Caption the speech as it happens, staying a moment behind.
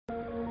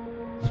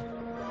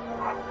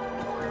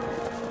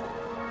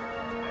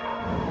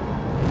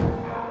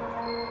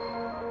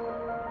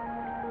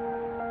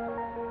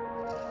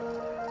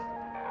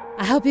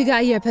hope you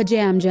got your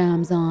pajam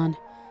jams on,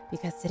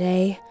 because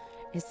today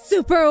is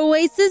Super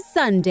Oasis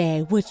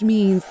Sunday, which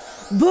means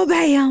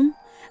ba-bam,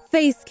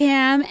 face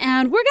cam,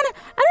 and we're gonna,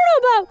 I don't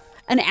know about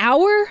an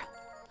hour,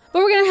 but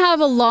we're gonna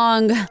have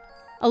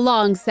a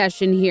long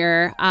session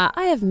here.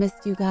 I have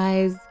missed you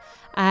guys,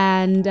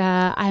 and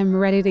I'm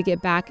ready to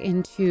get back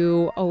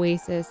into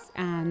Oasis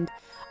and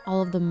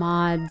all of the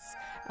mods.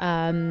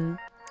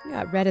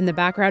 Got Red in the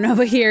background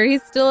over here.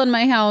 He's still in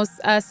my house,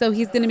 so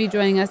he's going to be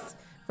joining us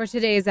for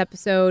today's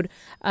episode.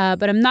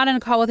 But I'm not in a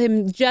call with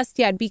him just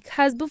yet,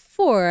 because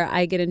before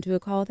I get into a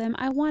call with him,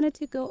 I wanted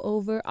to go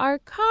over our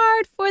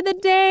card for the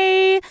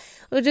day,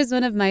 which is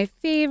one of my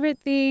favorite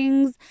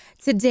things.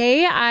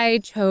 Today, I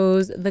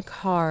chose the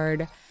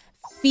card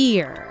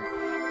Fear.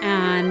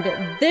 And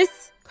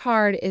this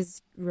card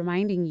is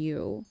reminding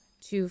you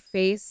to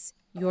face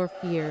your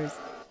fears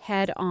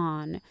head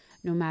on.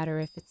 No matter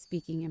if it's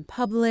speaking in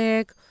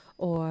public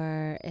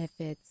or if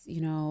it's,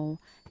 you know,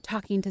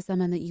 talking to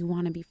someone that you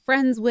want to be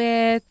friends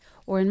with,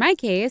 or in my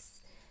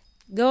case,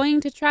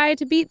 going to try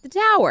to beat the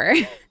tower.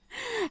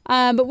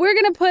 But we're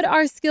going to put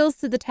our skills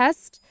to the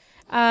test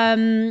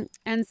and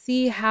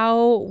see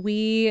how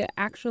we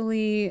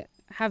actually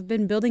have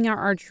been building out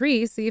our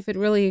tree, see if it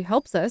really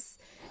helps us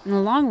in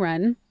the long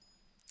run.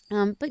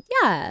 But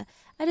yeah,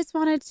 I just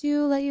wanted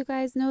to let you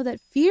guys know that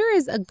fear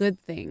is a good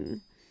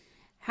thing.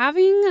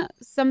 Having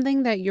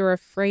something that you're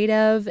afraid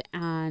of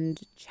and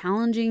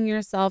challenging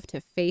yourself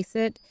to face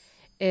it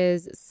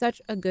is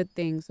such a good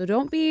thing. So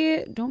don't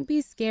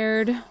be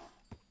scared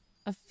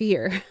of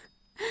fear.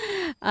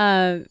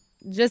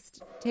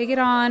 Just take it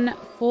on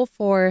full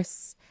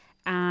force,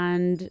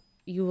 and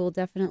you will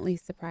definitely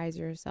surprise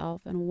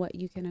yourself and what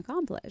you can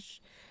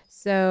accomplish.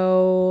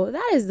 So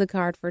that is the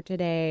card for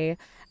today.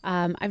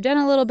 I've done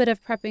a little bit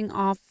of prepping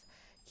off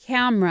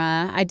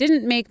camera. I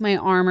didn't make my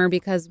armor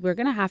because we're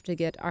gonna have to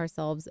get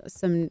ourselves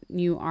some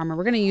new armor.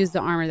 We're gonna use the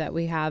armor that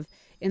we have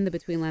in the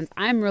Betweenlands.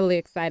 I'm really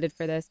excited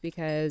for this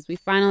because we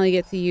finally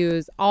get to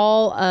use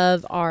all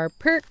of our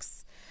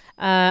perks.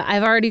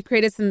 I've already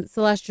created some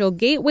celestial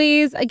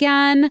gateways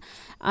again,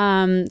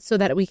 so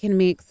that we can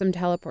make some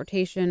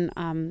teleportation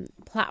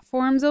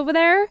platforms over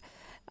there.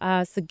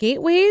 So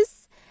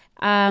gateways.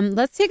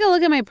 Let's take a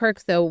look at my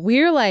perks though.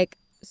 We're like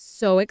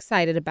so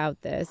excited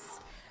about this.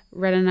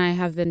 Red and I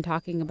have been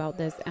talking about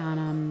this,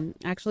 and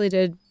actually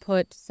did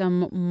put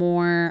some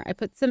more. I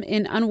put some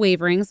in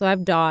unwavering, so I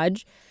have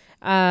dodge.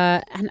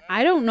 And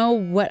I don't know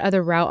what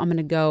other route I'm going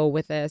to go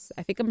with this.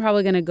 I think I'm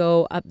probably going to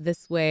go up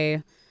this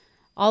way.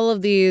 All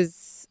of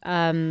these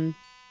are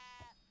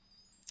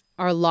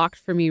locked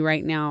for me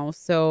right now.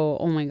 So,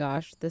 oh my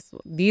gosh,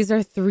 these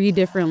are 3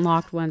 different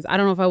locked ones. I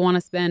don't know if I want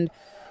to spend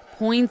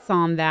points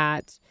on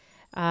that.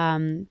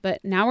 But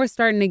now we're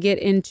starting to get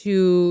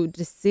into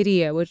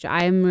Dissidia, which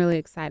I'm really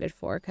excited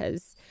for,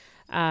 because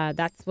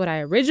that's what I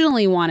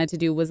originally wanted to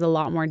do, was a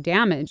lot more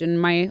damage. And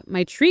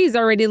my tree's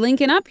already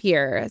linking up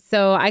here.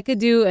 So I could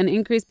do an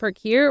increased perk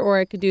here, or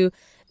I could do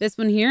this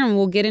one here, and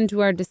we'll get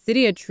into our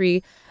Dissidia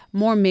tree.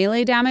 More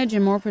melee damage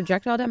and more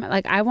projectile damage.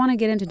 Like, I want to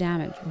get into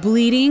damage.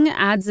 Bleeding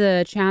adds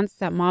a chance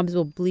that mobs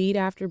will bleed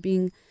after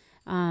being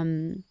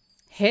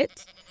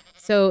hit.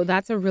 So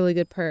that's a really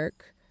good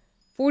perk.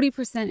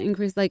 40%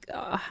 increase. Like,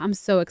 I'm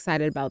so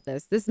excited about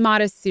this. This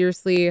mod is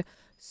seriously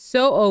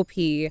so OP.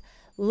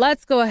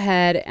 Let's go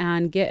ahead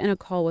and get in a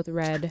call with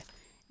Red,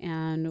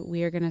 and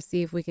we are going to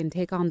see if we can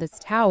take on this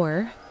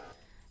tower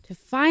to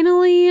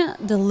finally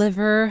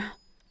deliver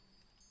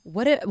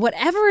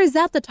whatever is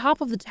at the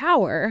top of the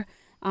tower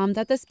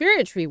that the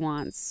spirit tree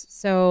wants.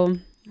 So,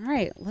 all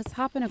right, let's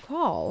hop in a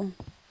call.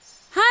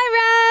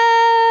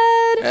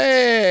 Hi, Red!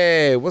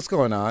 Hey, what's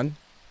going on?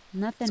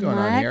 Nothing what's going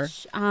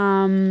much.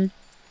 on here?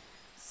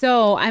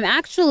 So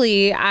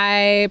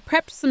I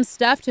prepped some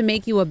stuff to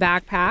make you a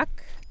backpack.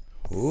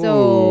 Ooh.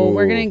 So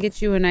we're going to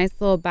get you a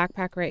nice little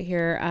backpack right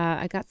here.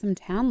 I got some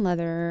tan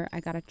leather. I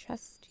got a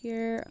chest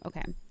here.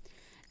 Okay.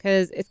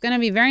 Because it's going to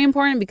be very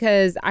important,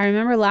 because I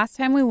remember last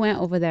time we went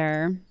over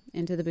there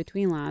into the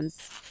Betweenlands,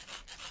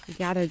 we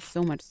gathered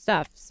so much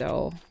stuff.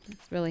 So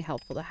it's really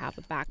helpful to have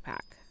a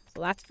backpack.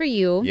 So that's for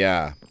you.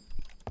 Yeah.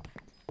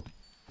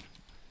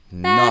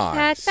 Backpack,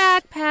 Nice.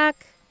 backpack.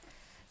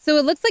 So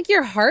it looks like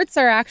your hearts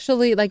are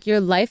actually, like, your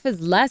life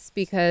is less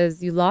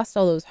because you lost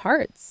all those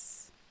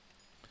hearts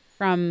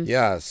from...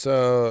 Yeah,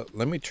 so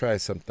let me try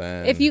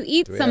something. If you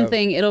eat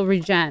something, it'll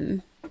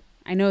regen.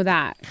 I know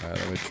that. All right,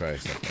 let me try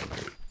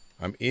something.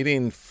 I'm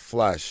eating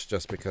flesh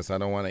just because I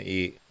don't want to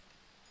eat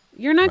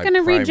You're not going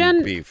to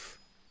regen... beef.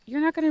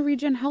 You're not going to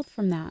regen health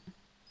from that.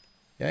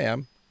 Yeah, I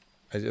am.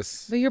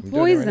 But you're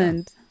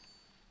poisoned.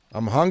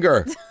 I'm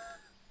hunger.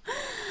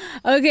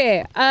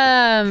 Okay,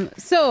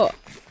 so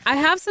I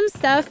have some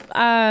stuff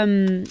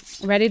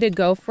ready to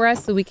go for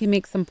us so we can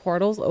make some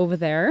portals over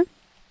there.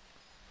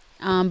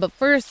 But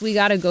first, we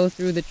got to go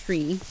through the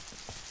tree.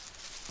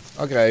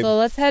 Okay. So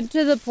let's head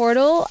to the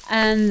portal,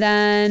 and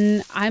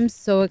then I'm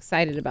so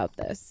excited about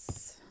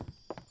this.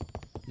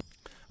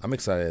 I'm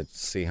excited to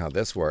see how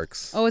this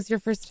works. Oh, it's your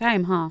first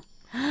time, huh?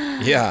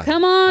 Yeah.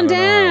 Come on I don't know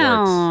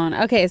how it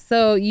down. Okay,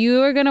 so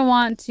you are going to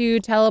want to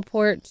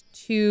teleport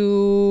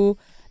to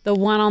the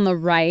one on the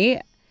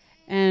right.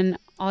 And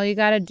all you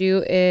got to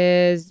do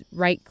is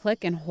right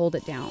click and hold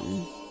it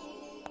down.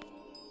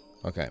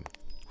 Okay.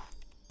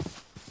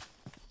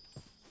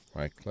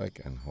 Right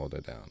click and hold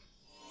it down.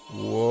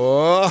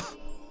 Whoa.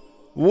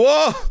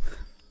 Whoa.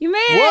 You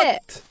made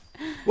it.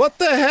 What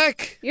the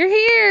heck? You're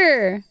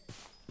here.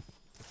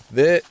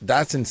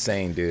 That's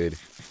insane, dude.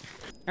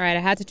 All right, I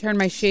had to turn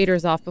my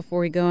shaders off before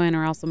we go in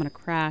or else I'm going to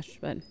crash,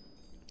 but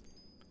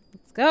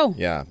let's go.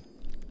 Yeah.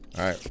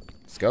 All right,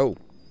 let's go.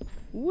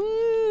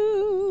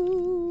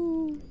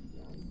 Woo.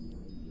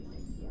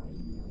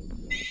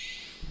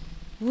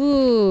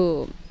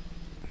 Woo.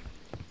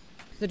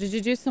 So did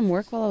you do some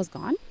work while I was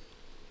gone?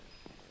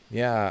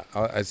 Yeah,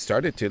 I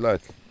started to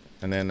look,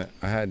 and then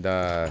I had.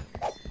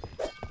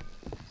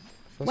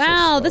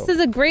 Wow, this is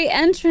a great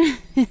entrance.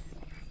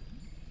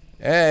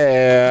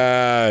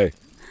 Hey.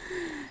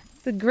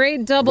 It's a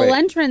great double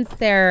entrance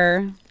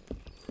there.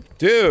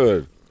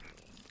 Dude.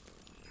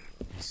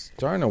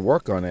 Starting to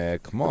work on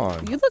it. Come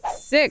on. You look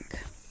sick.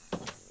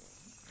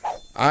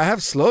 I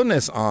have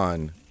slowness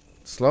on.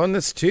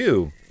 Slowness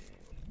too.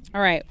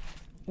 All right.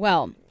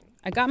 Well,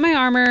 I got my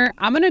armor.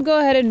 I'm going to go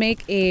ahead and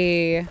make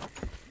a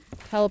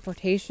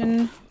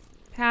teleportation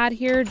pad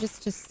here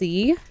just to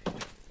see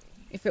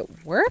if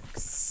it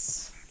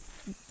works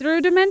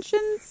through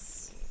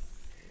dimensions.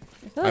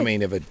 I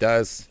mean, if it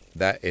does,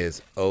 that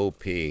is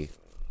OP. I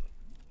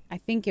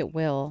think it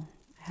will.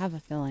 I have a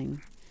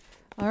feeling.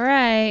 All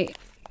right.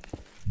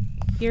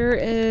 Here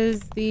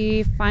is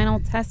the final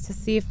test to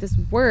see if this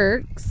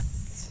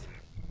works.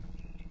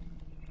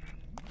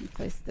 Let me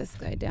place this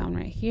guy down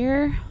right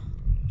here.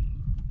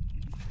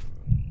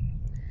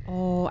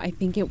 Oh, I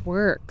think it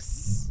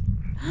works.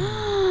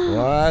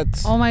 What?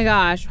 Oh my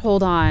gosh.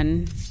 Hold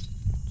on.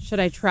 Should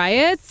I try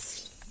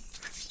it?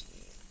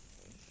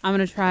 I'm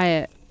going to try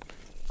it.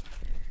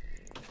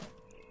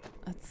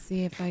 Let's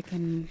see if I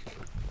can...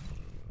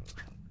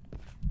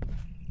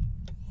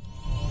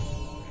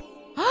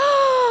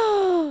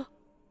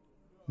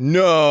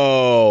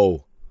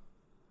 No!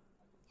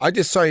 I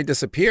just saw you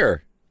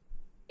disappear.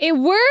 It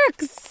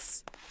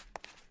works!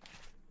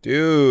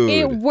 Dude.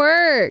 It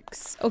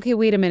works! Okay,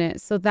 wait a minute.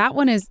 So that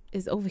one is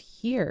over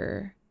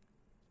here.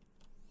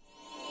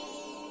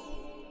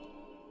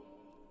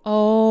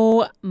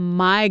 Oh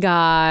my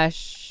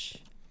gosh.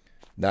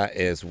 That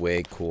is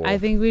way cool. I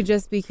think we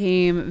just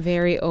became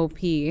very OP.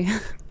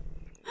 I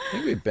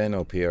think we've been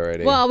OP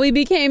already. Well, we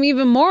became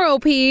even more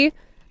OP.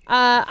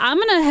 I'm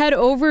gonna head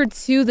over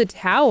to the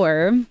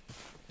tower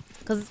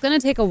because it's gonna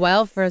take a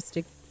while for us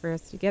to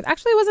get.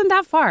 Actually, it wasn't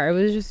that far. It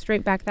was just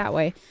straight back that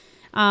way.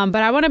 But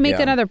I want to make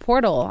another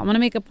portal. I'm gonna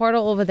make a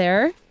portal over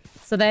there,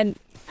 so then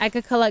I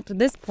could collect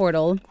this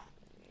portal.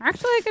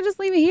 Actually, I could just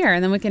leave it here,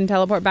 and then we can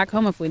teleport back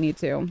home if we need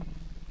to.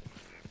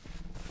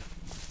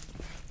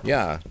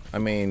 Yeah, I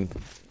mean...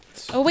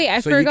 Oh, wait,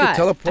 I so you could forgot.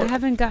 teleport? I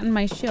haven't gotten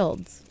my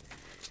shields.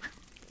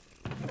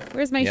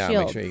 Where's my shield? Yeah,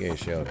 make sure you get your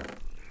shield.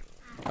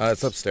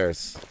 It's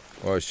upstairs.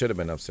 Or it should have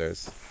been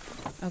upstairs.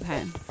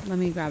 Okay, let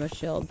me grab a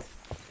shield.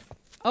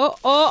 Oh,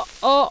 oh,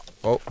 oh.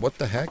 Oh, what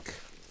the heck?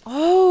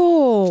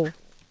 Oh.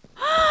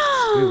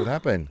 Dude, what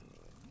happened?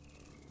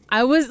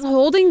 I was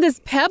holding this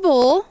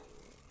pebble.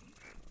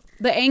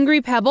 The angry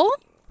pebble.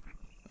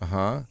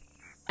 Uh-huh.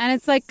 And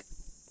it's like...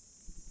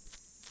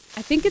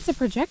 I think it's a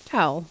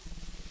projectile.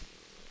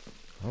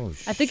 Oh,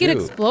 shoot. I think it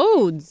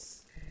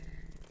explodes.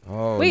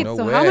 Oh, wait, no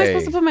so way. how am I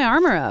supposed to put my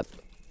armor up?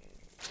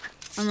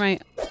 I'm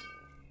right.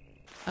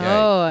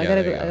 I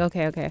gotta go.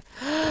 Okay.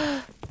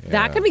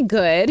 That could be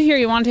good. Here,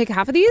 you want to take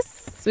half of these?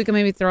 So we can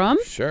maybe throw them?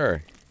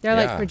 Sure. They're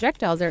like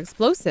projectiles. They're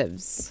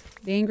explosives.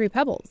 The angry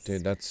pebbles.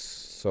 Dude, that's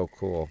so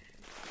cool.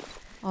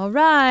 All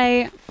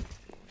right.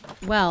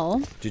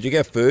 Well. Did you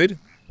get food?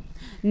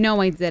 No,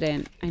 I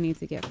didn't. I need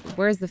to get food.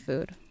 Where's the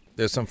food?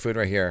 There's some food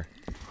right here.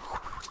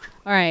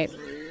 All right.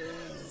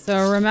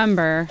 So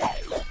remember,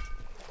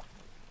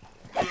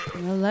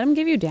 let him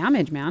give you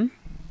damage, man.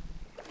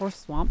 Poor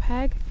swamp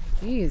hag.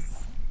 Jeez.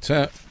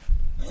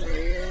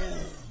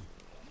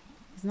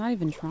 He's not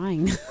even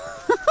trying.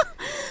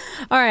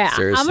 All right.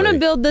 Seriously. I'm going to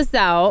build this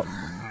out.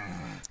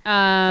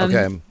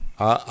 Okay.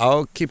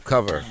 I'll keep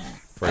cover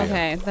for you.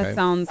 Okay. That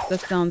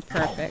sounds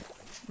perfect.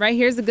 Right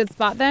here's a good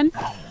spot then?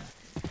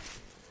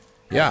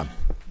 Yeah.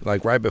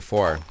 Like right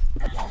before.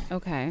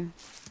 Okay.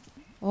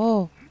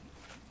 Oh.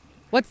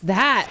 What's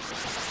that?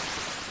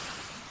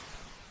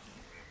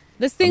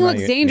 This thing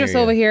looks dangerous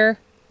over here.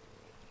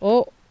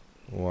 Oh.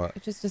 What?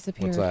 It just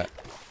disappeared. What's that?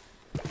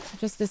 It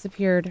just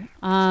disappeared.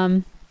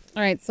 All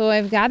right, so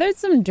I've gathered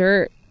some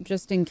dirt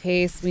just in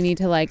case we need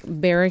to like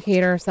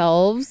barricade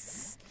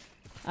ourselves.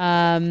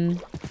 But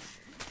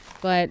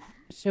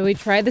should we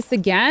try this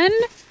again?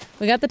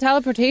 We got the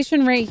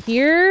teleportation right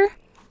here.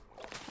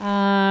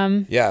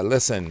 Yeah,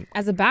 listen.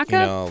 As a backup? You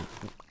know,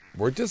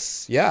 we're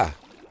just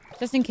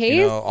just in case?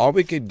 You know, all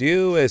we could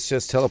do is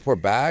just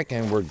teleport back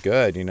and we're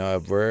good. You know,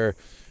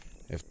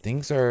 if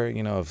things are,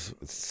 you know, if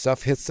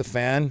stuff hits the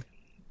fan,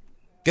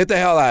 get the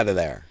hell out of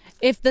there.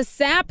 If the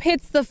sap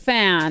hits the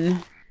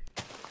fan,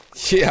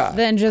 Yeah.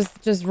 then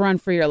just run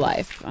for your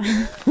life.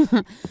 We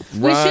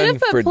should Run have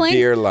put for planks.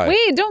 dear life.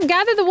 Wait, don't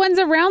gather the ones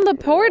around the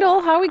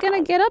portal. How are we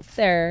gonna get up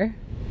there?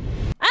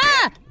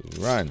 Ah!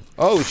 Run.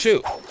 Oh,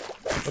 shoot.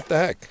 What the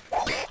heck?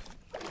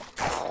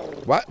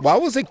 Why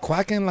was it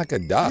quacking like a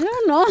duck? I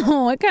don't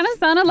know. It kind of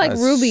sounded like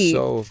That's Ruby.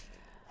 So,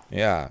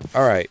 yeah.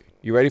 All right.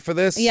 You ready for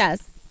this? Yes,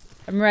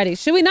 I'm ready.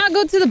 Should we not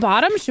go to the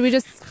bottom? Should we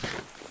just...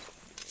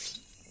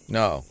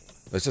 No.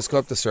 Let's just go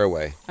up the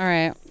stairway. All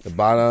right. The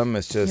bottom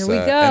is just Here we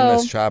an go.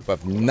 endless trap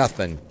of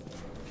nothing.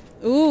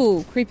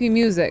 Ooh, creepy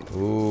music.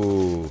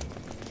 Ooh.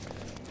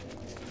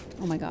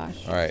 Oh my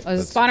gosh. All right.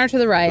 There's a spawner to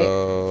the right.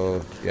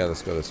 Yeah,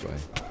 let's go this way.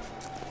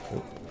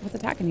 What's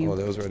attacking you? Oh,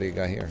 there was already a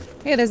guy here.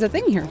 Hey, there's a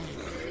thing here.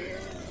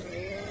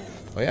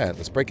 Oh, yeah.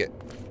 Let's break it.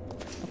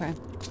 Okay.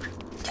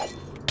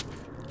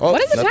 Oh,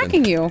 What is nothing.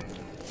 attacking you?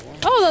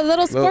 Oh, the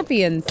little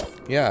scorpions.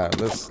 Yeah,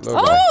 this little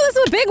Oh, guy. this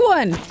is a big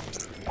one.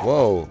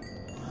 Whoa.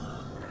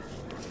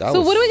 That So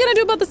was... what are we going to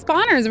do about the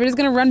spawners? We're just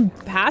going to run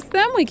past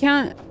them? We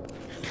can't...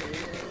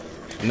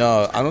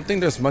 No, I don't think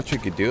there's much we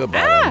could do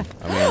about them.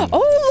 I mean,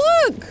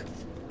 Oh, look!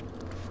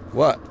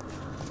 what?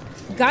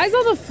 Guys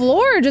on the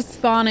floor are just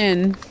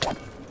spawning.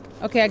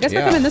 Okay, I guess we're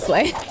Yeah. coming this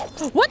way.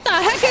 What the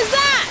heck is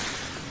that?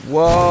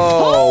 Whoa,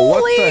 Holy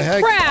what the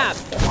heck? crap!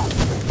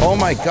 Oh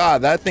my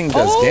god, that thing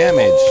does Oh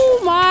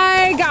damage.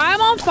 my god,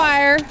 I'm on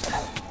fire.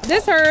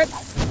 This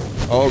hurts.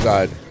 Oh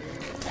god.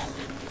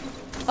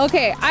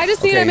 Okay, I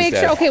just need Okay, to make he's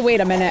sure. dead. Okay, wait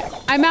a minute.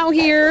 I'm out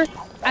here.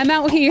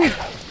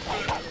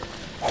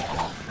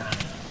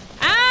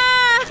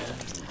 Ah!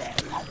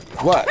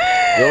 What?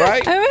 You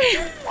alright?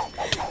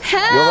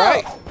 Help! You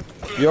alright?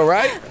 You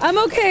alright? I'm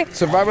okay.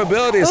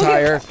 Survivability is Okay.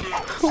 higher.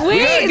 Wait, We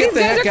gotta get these the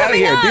guys heck are out of coming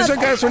here. up. These are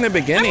guys from the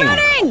beginning. I'm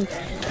running.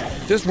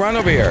 Just run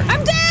over here.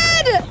 I'm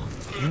dead.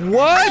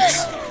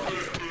 What?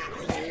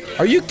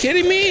 Are you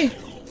kidding me?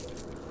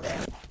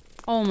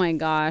 Oh my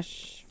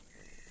gosh.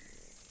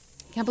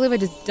 Can't believe I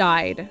just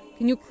died.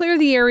 Can you clear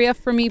the area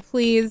for me,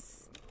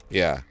 please?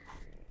 Yeah.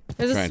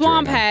 There's a Trying to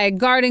swamp right now. hag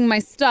guarding my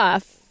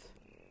stuff.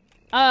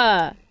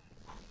 Are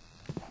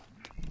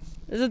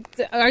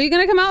you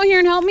gonna come out here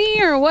and help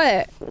me or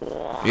what?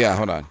 Yeah,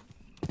 hold on.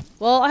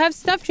 Well, I have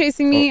stuff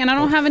chasing me and I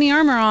don't have any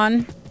armor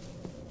on.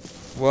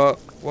 Whoa.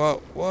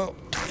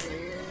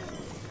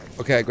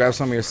 Okay, I grabbed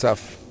some of your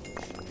stuff.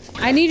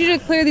 I need you to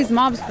clear these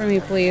mobs for me,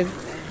 please.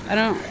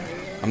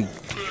 I'm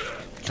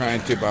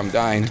trying to, but I'm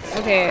dying.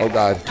 Okay. Oh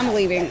god. I'm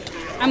leaving.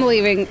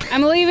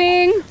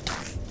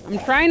 I'm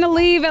trying to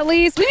leave at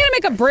least. We need to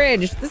make a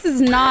bridge. This is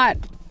not...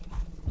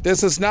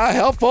 This is not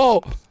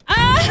helpful.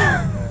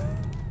 Ah!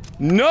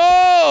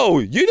 No!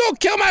 You don't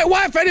kill my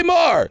wife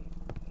anymore!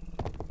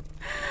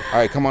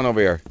 Alright, come on over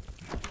here.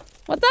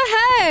 What the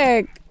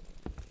heck?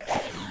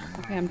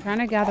 Okay, I'm trying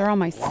to gather all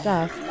my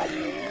stuff.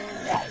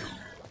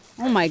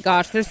 Oh my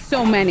gosh, there's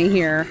so many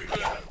here.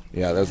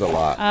 Yeah, there's a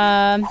lot.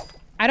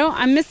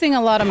 I'm missing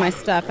a lot of my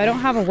stuff. I don't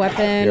have a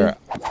weapon.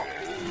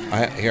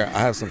 Here, I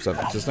have some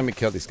stuff. Just let me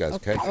kill these guys,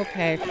 okay?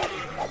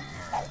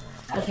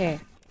 Okay.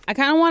 I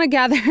kind of want to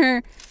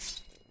gather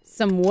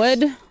some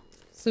wood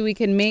so we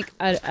can make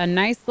a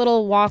nice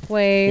little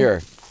walkway.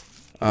 Here.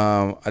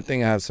 I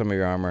think I have some of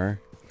your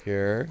armor.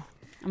 Here.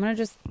 I'm gonna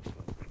just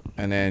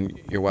And then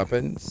your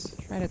weapons.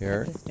 try to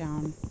Here. cut this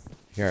down.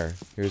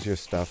 Here's your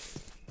stuff.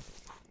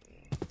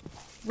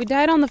 We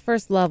died on the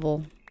first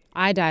level.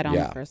 I died on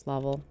Yeah. the first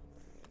level.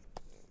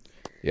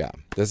 Yeah,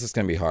 this is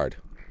gonna be hard.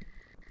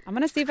 I'm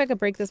gonna see if I could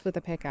break this with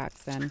a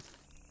pickaxe then.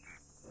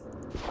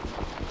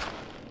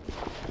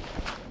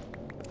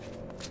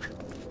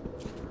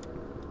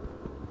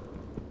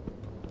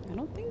 I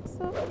don't think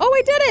so. Oh,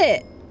 I did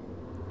it!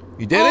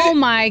 You did it? Oh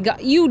my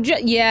god.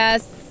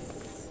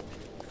 Yes.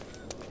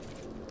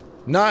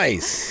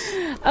 Nice.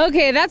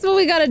 Okay, that's what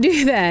we gotta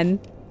do then.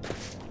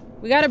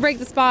 We gotta break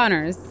the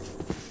spawners.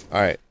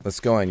 Alright, let's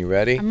go in. You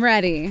ready? I'm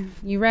ready.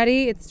 You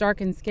ready? It's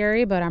dark and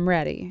scary, but I'm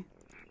ready.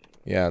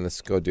 Yeah,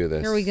 let's go do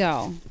this. Here we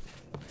go.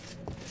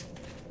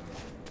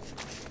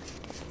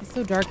 It's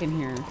so dark in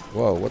here.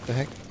 Whoa, what the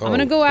heck? Oh, I'm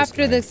gonna go this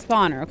after guy. the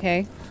spawner,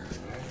 okay?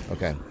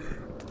 Okay,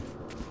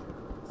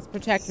 Just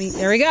protect me.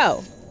 There we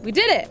go. We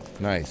did it.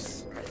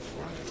 nice.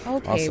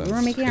 Okay, Awesome. we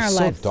were making It's our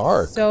so lives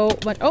dark. so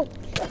much. Oh,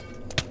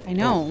 I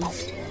know.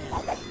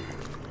 I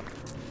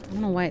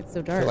don't know why it's so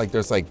I dark. feel like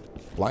there's like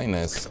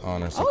blindness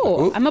on or something.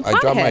 Oh, Oop, I'm a I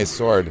dropped my pothead.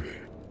 sword.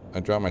 I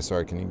dropped my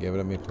sword. Can you give it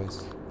to me,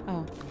 please?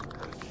 Oh,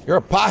 You're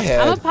a pothead.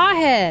 I'm a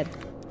pothead.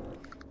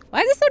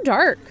 Why is it so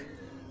dark?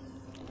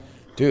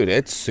 Dude,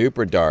 it's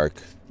super dark.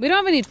 We don't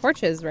have any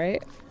torches,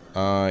 right?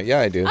 Yeah,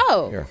 I do.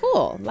 Oh, Here.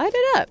 cool. Light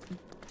it up.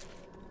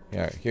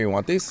 Yeah, here, you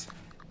want these?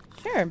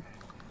 Sure.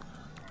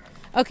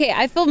 Okay,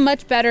 I feel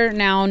much better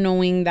now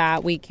knowing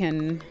that we've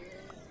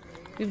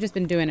just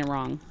been doing it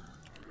wrong.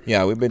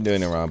 Yeah, we've been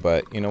doing it wrong,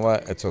 but you know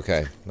what? It's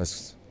okay.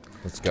 Let's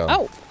go.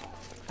 Oh,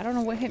 I don't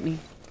know what hit me.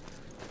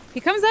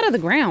 He comes out of the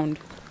ground.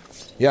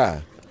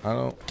 Yeah, I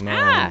don't know.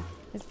 Ah,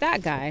 it's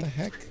that guy. What the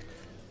heck?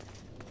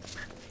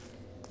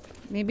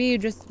 Maybe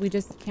we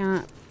just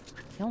can't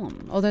kill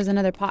him. Oh, there's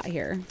another pot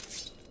here.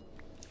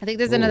 I think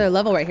there's another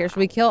level right here. Should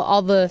we kill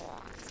all the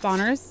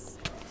spawners?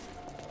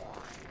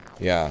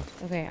 Yeah.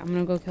 Okay, I'm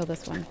gonna go kill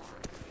this one.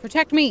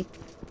 Protect me!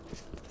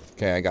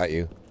 Okay, I got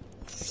you.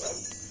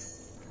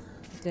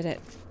 Did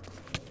it.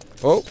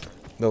 Oh,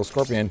 little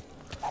scorpion.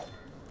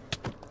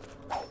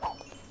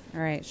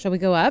 Alright, shall we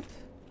go up?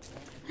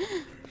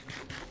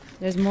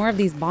 There's more of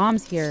these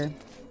bombs here.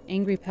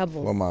 Angry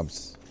pebbles. What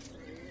mobs?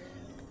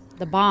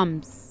 The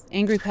bombs.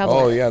 Angry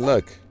pebbles. Oh, yeah,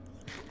 look.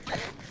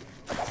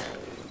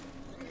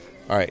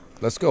 Alright,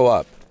 let's go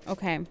up.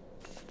 Okay.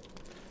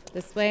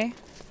 This way.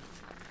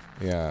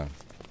 Yeah.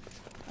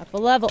 Up a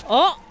level.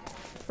 Oh!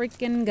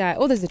 Freaking guy.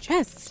 Oh, there's a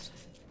chest.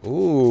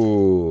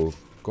 Ooh.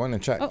 Go in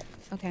and check. Oh,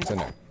 okay. It's in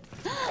there.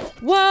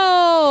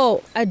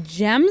 Whoa! A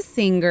gem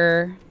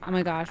singer. Oh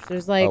my gosh,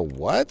 there's like A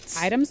what?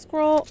 item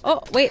scroll.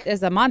 Oh, wait,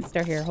 there's a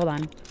monster here. Hold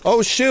on.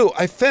 Oh, shoot.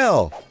 I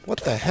fell.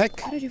 What the heck?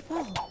 How did you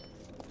fall?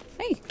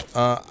 Hey.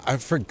 I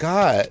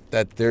forgot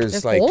that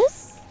there's like...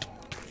 holes?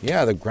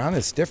 Yeah, the ground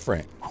is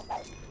different.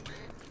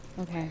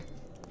 Okay.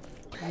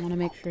 I want to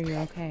make sure you're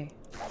okay.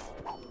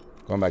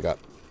 Going back up.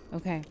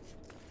 Okay.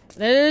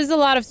 There's a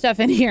lot of stuff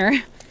in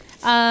here.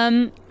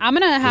 I'm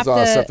gonna have There's a lot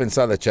of to... stuff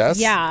inside the chest?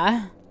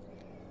 Yeah.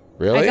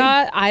 Really? I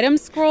got item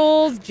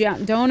scrolls,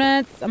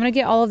 donuts. I'm gonna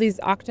get all of these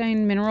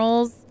octane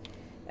minerals.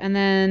 And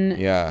then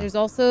there's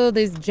also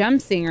this gem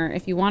singer.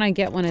 If you want to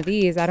get one of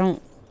these, I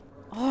don't...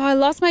 Oh, I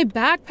lost my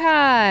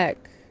backpack.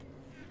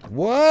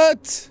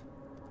 What?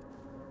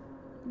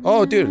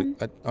 Oh, dude.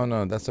 Oh,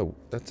 no, that's a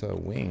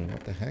wing.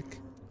 What the heck?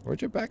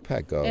 Where'd your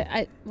backpack go?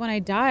 When I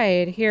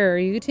died, here,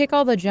 you could take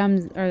all the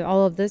gems, or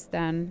all of this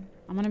then.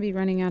 I'm gonna be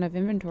running out of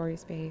inventory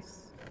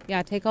space.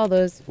 Yeah, take all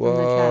those from the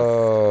chest.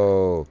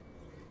 Whoa.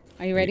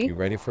 Are you ready? You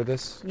ready for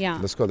this? Yeah.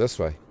 Let's go this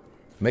way.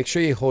 Make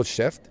sure you hold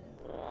shift.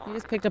 You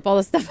just picked up all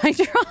the stuff I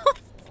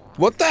dropped.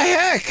 What the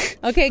heck?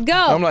 Okay, go.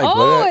 I'm like,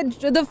 oh,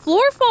 the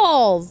floor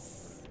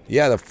falls.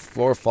 Yeah, the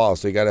floor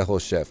falls, so you gotta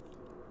hold shift.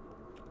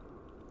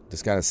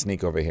 Just gotta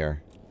sneak over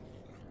here.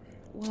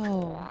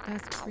 Whoa,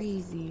 that's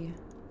crazy.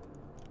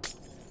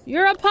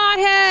 You're a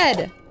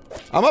pothead.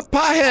 I'm a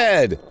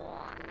pothead.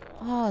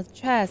 Oh,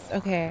 chest.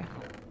 Okay,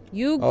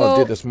 you go. Oh,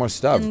 dude, there's more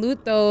stuff. And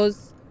loot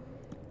those.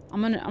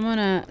 I'm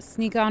gonna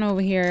sneak on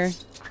over here.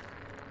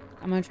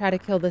 I'm gonna try to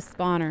kill this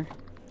spawner.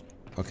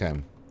 Okay.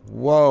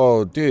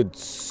 Whoa, dude,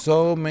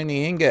 so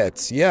many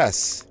ingots.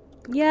 Yes.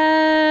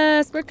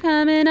 Yes, we're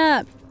coming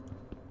up.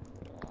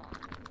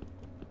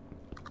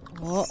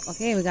 Oh,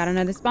 okay, we got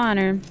another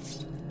spawner.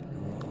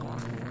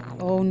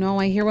 Oh no,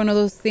 I hear one of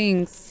those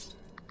things.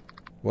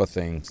 What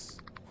things?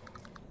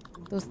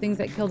 Those things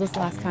that killed us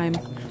last time.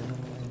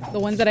 The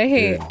ones that I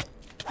hate. Dude.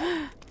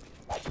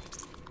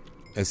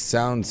 It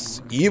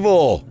sounds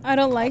evil. I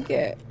don't like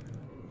it.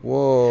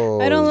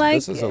 Whoa. I don't like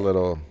This is a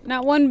little...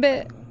 Not one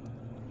bit.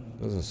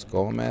 This is a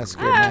skull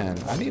masker, man.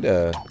 I need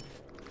a...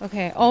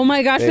 Okay. Oh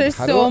my gosh, Babe, there's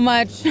so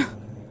much.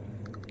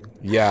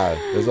 Yeah,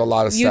 there's a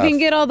lot of You stuff. can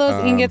get all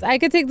those ingots. I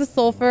could take the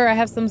sulfur. I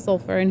have some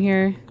sulfur in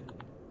here.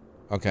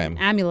 Okay.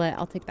 Amulet.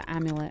 I'll take the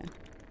amulet.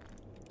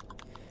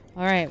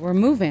 All right, we're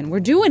moving. We're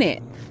doing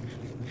it.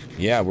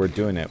 Yeah, we're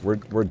doing it.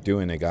 We're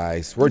doing it,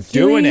 guys. We're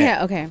doing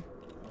it. Okay.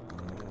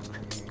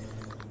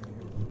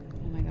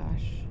 Oh my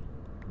gosh.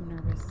 I'm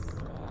nervous.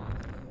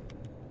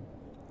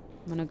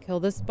 I'm gonna kill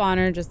this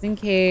spawner just in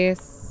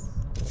case.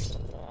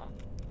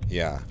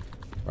 Yeah.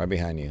 Right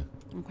behind you.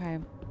 Okay.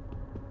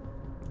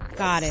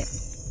 Got it.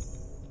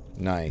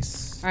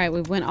 Nice. All right,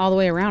 we went all the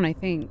way around, I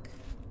think.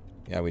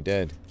 Yeah, we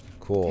did.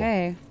 Cool.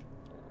 Okay.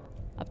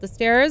 Up the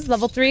stairs,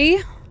 level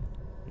 3.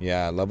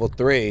 Yeah, level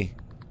 3.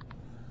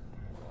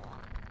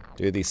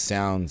 Dude, these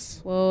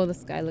sounds. Whoa, the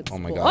sky looks Oh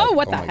my cool. god. Oh,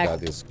 what the my heck? god,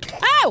 there's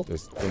Ow!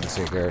 things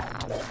in here.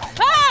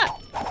 Ah!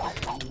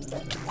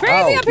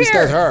 Crazy up these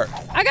here! guys hurt.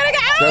 I gotta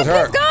get out Guys of this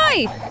hurt.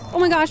 guy! Oh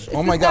my gosh, it's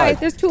Oh my this guy.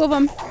 god. There's 2 of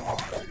them.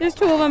 There's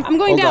 2 of them. I'm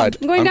going down. God.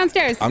 I'm going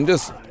downstairs. I'm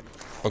just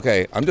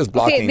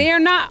blocking. Okay, they are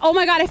not. Oh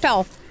my god, I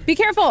fell. Be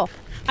careful.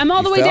 I'm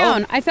all the way fell?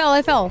 down. I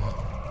fell.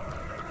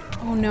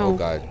 Oh no. Oh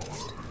god.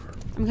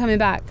 I'm coming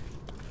back.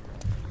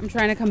 I'm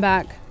trying to come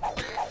back.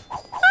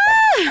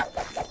 Ah!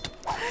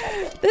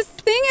 This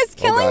thing is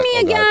killing me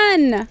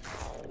again.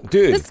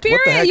 Dude, The spirit,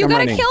 what the heck? you I'm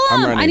gotta running. kill I'm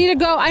him. running. I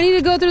need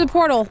to go through the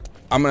portal.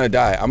 I'm gonna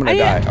die. I'm gonna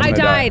die. I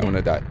died. I'm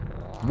gonna die.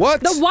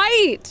 What? The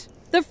white.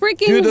 The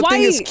freaking Dude, the white.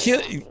 thing is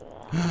killing.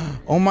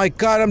 Oh my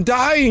god, I'm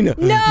dying.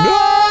 No!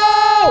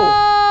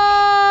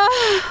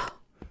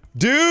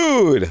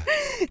 Dude.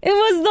 It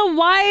was the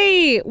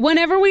white.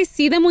 Whenever we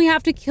see them, we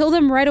have to kill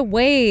them right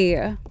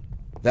away.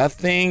 That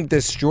thing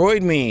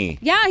destroyed me.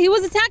 Yeah, he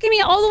was attacking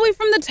me all the way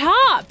from the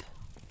top.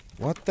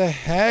 What the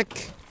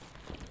heck?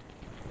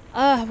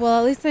 Well,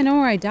 at least I know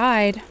where I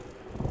died.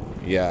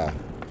 Yeah.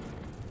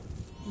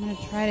 I'm gonna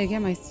try to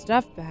get my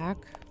stuff back.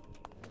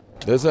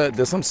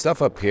 There's some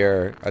stuff up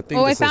here. I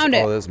think I found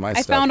it. Oh, this is my I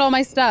stuff. found all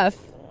my stuff.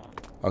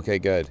 Okay,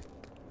 good.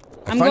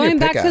 I'm going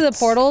back to the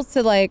portals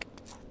to like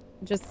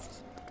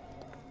just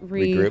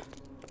regroup.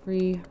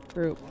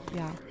 Regroup.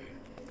 Yeah.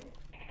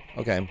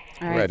 Okay.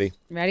 All right. Ready.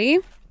 Ready?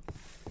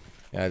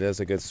 Yeah, there's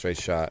a good straight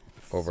shot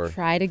over.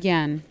 Try it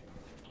again.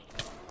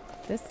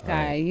 This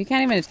guy, you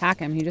can't even attack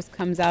him. He just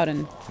comes out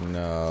and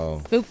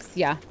spooks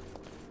ya.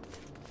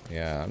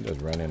 Yeah, I'm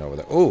just running over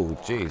there. Oh,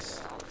 jeez.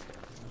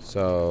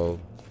 So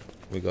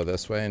we go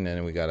this way, and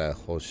then we got a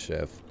whole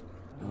shift.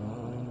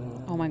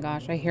 Oh my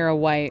gosh, I hear a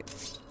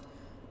white.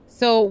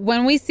 So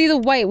when we see the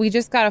white, we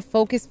just gotta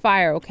focus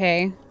fire,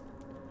 okay?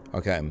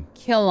 Okay.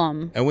 Kill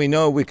him. And we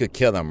know we could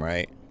kill him,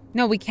 right?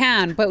 No, we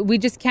can, but we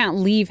just can't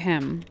leave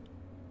him.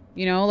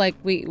 You know, like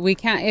we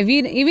can't.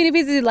 Even if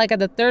he's like at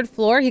the 3rd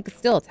floor, he could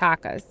still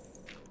attack us.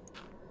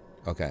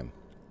 Okay.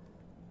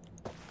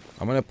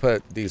 I'm gonna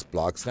put these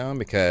blocks down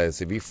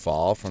because if you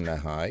fall from that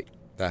height,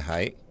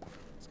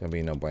 it's gonna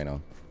be no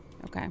bueno.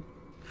 Okay.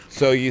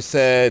 So you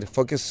said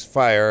focus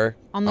fire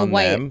on the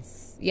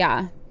whites.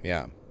 Yeah.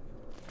 Yeah.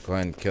 Go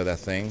ahead and kill that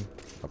thing.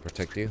 I'll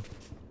protect you.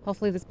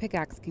 Hopefully this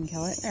pickaxe can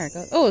kill it. There it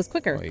goes. Oh, it's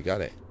quicker. Oh, you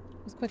got it.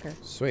 It was quicker.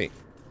 Sweet.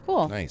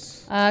 Cool.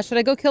 Nice. Should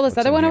I go kill this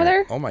other one over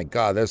there? Oh my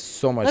god, there's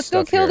so much stuff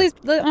Let's go kill here.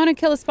 these. I want to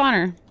kill a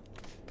spawner.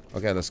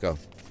 Okay, let's go.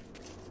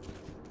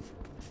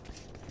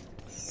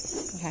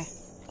 Okay.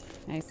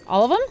 Nice.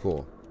 All of them?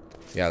 Cool.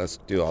 Yeah, let's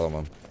do all of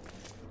them.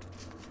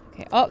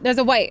 Okay. Oh, there's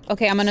a white.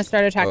 Okay, I'm gonna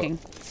start attacking.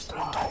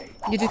 Oh.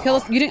 Did you kill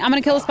us? You didn't. I'm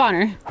gonna kill a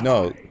spawner.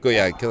 No. Go.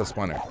 Yeah, kill a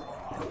spawner.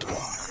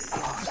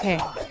 Okay.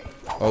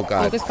 Oh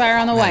god. Focus fire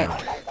on the white.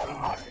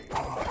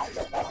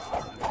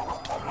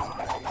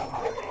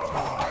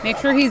 Make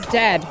sure he's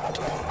dead.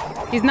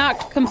 He's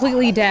not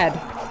completely dead.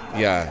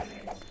 Yeah.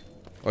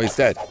 Oh, he's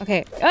dead.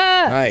 Okay.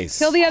 Nice.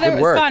 Kill the other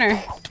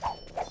spawner.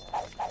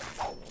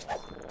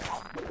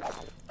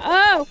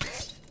 Oh.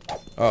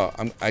 Oh,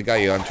 I got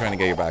you. I'm trying to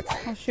get you back.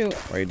 Oh shoot.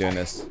 Why are you doing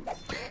this?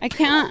 I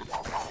can't.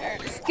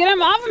 Just get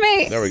him off of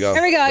me. There we go.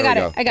 There we go. I got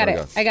it. I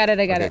got it.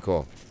 Okay,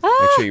 cool. Ah.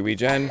 Make sure you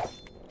regen.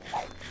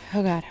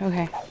 Oh god.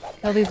 Okay.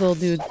 Kill these little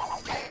dudes.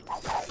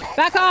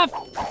 Back off.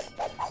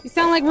 You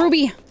sound like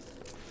Ruby.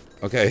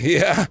 Okay.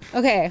 Yeah.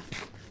 Okay.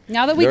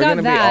 Now that we got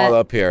that, they're gonna be all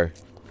up here.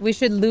 We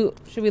should loot.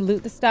 Should we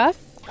loot the stuff?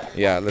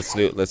 Yeah. Let's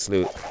loot. Let's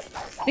loot.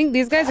 I think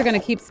these guys are gonna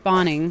keep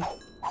spawning.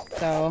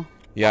 So.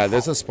 Yeah,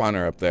 there's a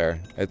spawner up there.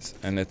 It's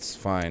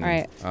fine. All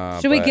right.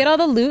 Should we get all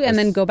the loot and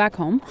then go back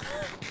home?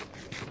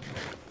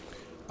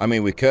 I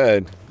mean, we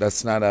could.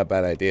 That's not a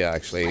bad idea,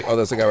 actually. Oh,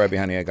 there's a guy right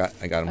behind you. I got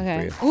him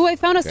for you. Ooh, I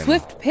found a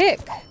swift pick.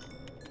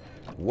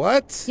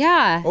 What?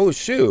 Yeah. Oh,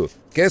 shoot.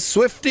 Get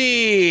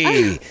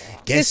Swifty.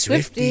 Get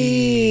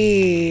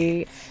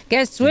Swifty.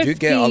 Get Swifty. Did you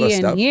get all the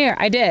stuff? Here.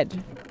 I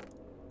did.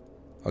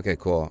 Okay,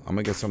 cool. I'm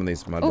gonna get some of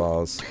these mud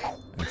balls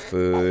and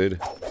food.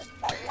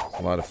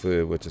 A lot of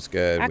food, which is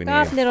good. Back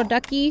off, little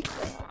ducky.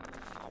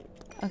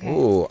 Okay.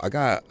 Ooh, I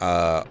got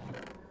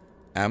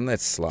amulet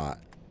slot.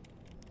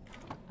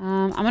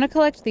 I'm gonna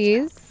collect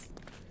these.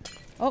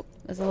 Oh,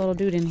 there's a little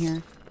dude in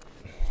here.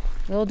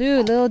 Little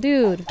dude.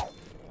 There's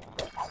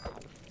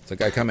a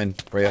guy coming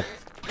for you.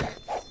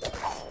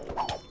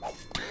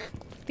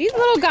 These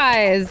little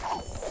guys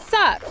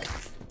suck.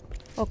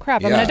 Oh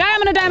crap! I'm gonna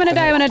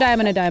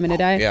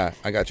die. Yeah,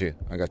 I got you.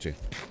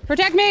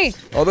 Protect me.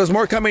 Oh, there's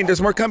more coming.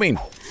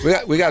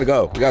 We gotta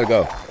go.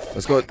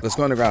 Let's go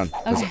underground.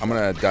 Okay. I'm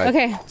gonna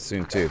die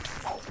soon too.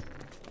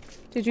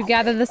 Did you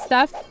gather the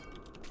stuff?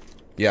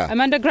 Yeah. I'm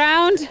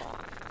underground.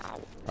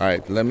 All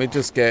right, let me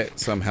just get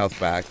some health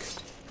back.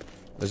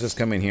 Let's just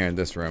come in here in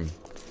this room.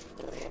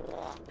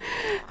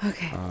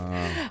 Okay.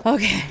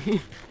 Okay.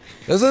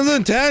 This is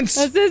intense.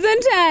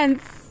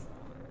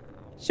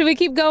 Should we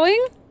keep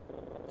going?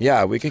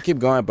 Yeah, we can keep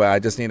going, but I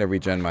just need to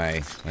regen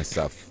my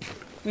stuff.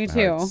 Me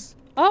too.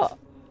 Oh,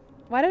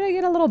 why did I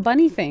get a little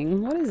bunny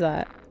thing? What is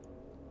that?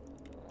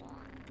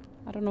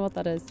 I don't know what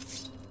that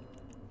is.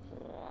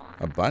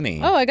 A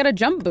bunny? Oh, I got a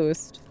jump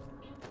boost.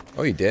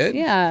 Oh, you did?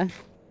 Yeah.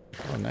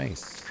 Oh,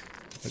 nice.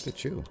 Look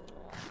at you.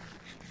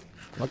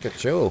 All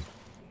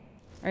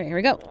right, here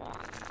we go.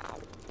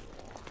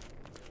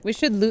 We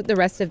should loot the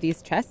rest of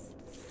these chests.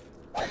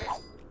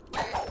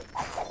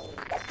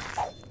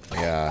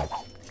 Yeah.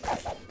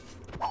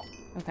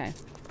 Okay.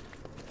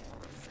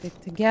 Stick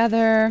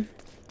together.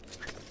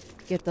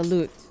 Get the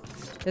loot.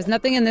 There's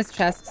nothing in this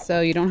chest,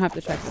 so you don't have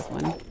to check this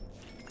one.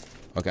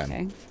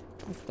 Okay.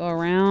 Let's go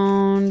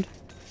around.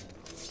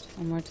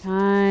 One more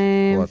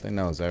time. Well, I think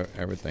that was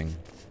everything.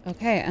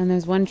 Okay, and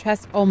there's one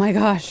chest. Oh my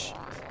gosh.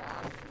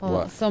 Oh,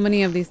 What? So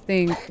many of these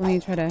things. Let me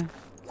try to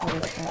kill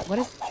this guy. What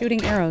is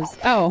shooting arrows?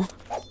 Oh.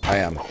 I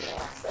am.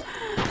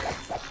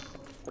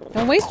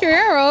 Don't waste your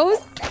arrows.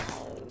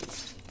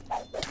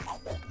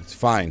 It's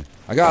fine.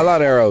 I got a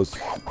lot of arrows.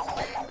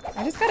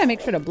 I just gotta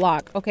make sure to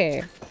block.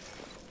 Okay.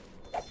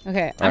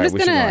 Okay, All I'm right, just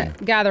we should gonna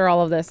go gather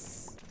all of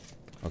this.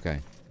 Okay.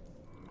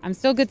 I'm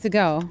still good to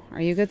go.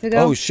 Are you good to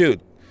go? Oh, shoot.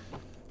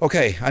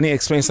 Okay, I need to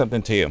explain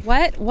something to you.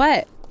 What?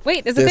 What?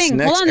 Wait, there's a This thing.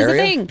 next Hold on, there's a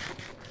area? thing.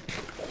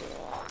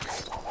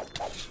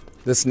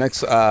 This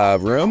next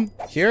room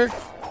here,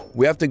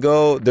 we have to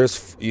go.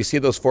 You see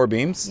those 4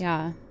 beams?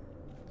 Yeah.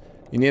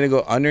 You need to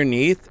go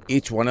underneath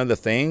each one of the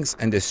things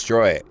and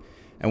destroy it.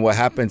 And what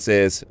happens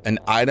is an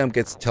item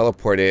gets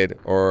teleported,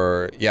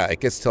 it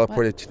gets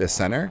teleported to the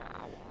center.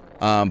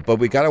 But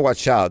we gotta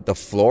watch out. The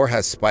floor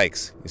has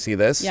spikes. You see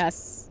this?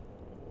 Yes.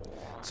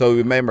 So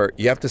remember,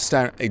 you have to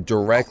stand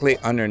directly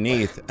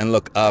underneath and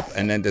look up,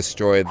 and then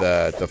destroy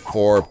the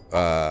four.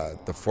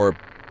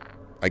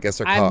 I guess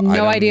they're called. I have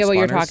no idea what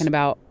you're spawners. talking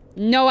about.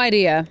 No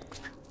idea.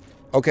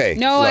 Okay.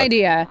 No look.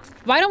 idea.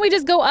 Why don't we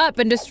just go up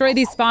and destroy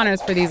these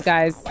spawners for these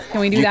guys?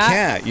 Can we do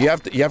that? You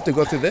can't. You have to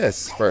go through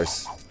this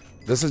first.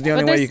 This is the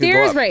only way you can go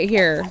there's up. stairs right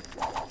here.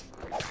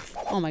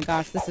 Oh my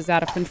gosh, this is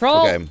out of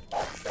control. Okay.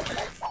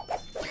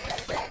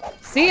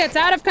 See, it's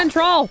out of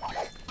control.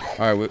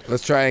 All right,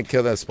 let's try and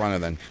kill that spawner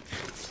then.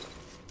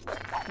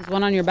 There's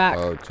one on your back.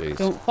 Oh jeez.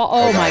 Don't fall.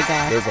 Oh my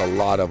gosh. There's a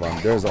lot of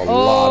them. There's a lot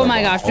Oh of them.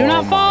 my gosh. Do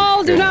not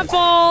fall. Do not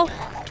fall.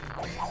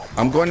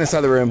 I'm going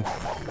inside the room.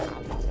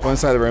 Go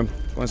inside the room.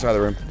 Go inside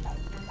the room.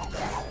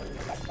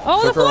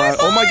 Oh, the floor.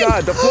 Oh my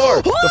god, the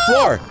floor. The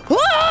floor.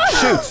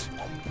 Shoot.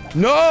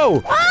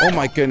 No. Oh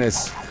my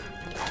goodness.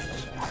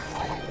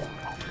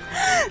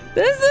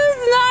 This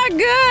is not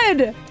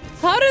good.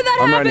 How did that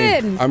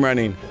happen? I'm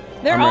running.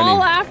 They're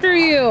all after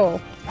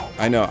you.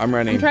 I know. I'm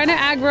running. I'm trying to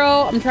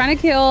aggro. I'm trying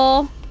to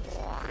kill.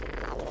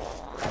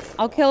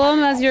 I'll kill him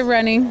as you're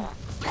running.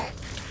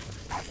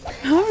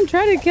 I'm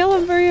trying to kill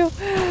him for you.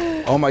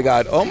 Oh my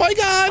god. Oh my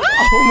god.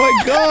 Oh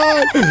my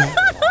god.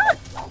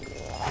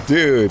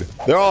 Dude,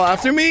 they're all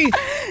after me?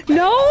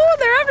 No,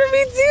 they're after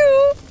me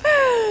too.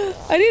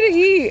 I need to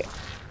eat.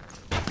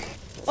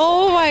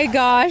 Oh my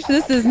gosh,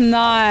 this is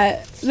not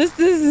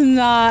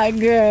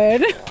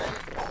good.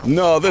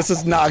 No, this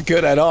is not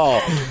good at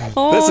all.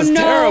 Oh, this is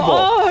no. terrible.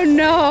 Oh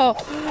no.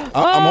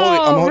 I'm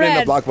holding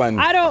Red. the block button.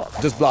 I don't.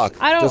 Just block.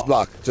 I don't. Just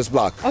block. Just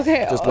block.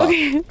 Okay. Just block.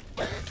 Okay.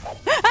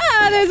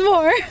 Ah, there's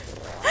more.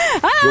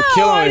 You'll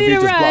kill him I if need you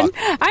to just run.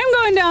 block. I'm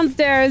going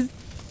downstairs.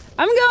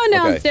 I'm going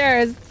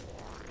downstairs.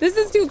 This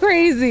is too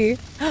crazy.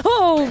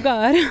 Oh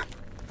god.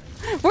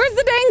 Where's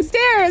the dang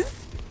stairs?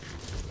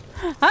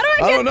 How do I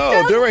get I don't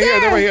know. They're right here.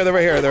 They're right here. They're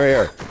right here. They're right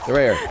here. They're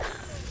right here.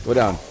 Go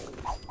down.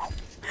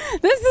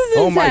 This is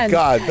insane. Oh my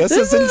god. This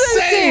is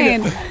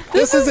insane.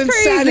 This is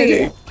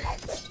insanity.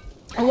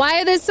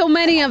 Why are there so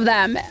many of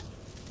them?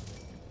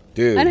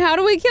 Dude. And how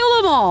do we kill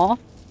them all?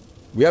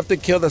 We have to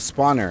kill the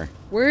spawner.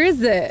 Where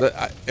is it?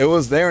 It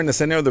was there in the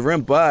center of the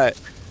room, but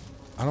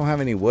I don't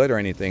have any wood or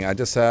anything. I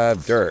just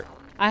have dirt.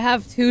 I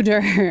have 2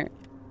 dirt.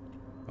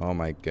 Oh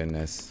my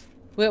goodness.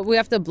 We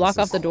have to block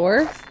off the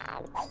door?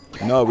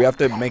 No, we have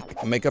to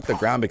make up the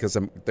ground because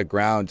the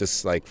ground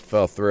just like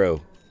fell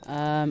through.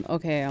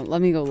 Okay,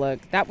 let me go look.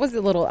 That was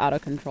a little out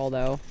of control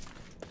though.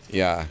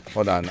 Yeah,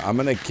 hold on. I'm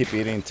gonna keep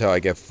eating until I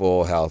get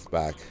full health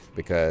back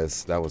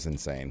because that was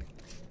insane.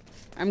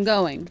 I'm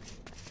going.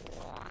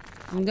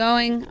 I'm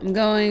going.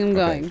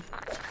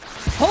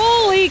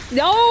 Holy,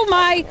 oh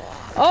my,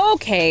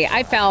 okay,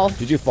 I fell.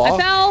 Did you fall? I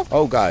fell.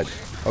 Oh god.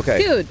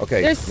 Okay. Dude,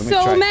 okay. there's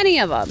so many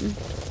of them.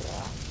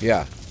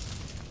 Yeah.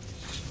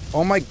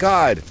 Oh my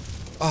god.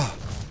 Oh.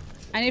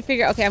 I need to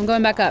figure, okay, I'm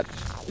going back up.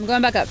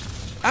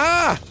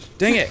 Ah!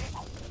 Dang it.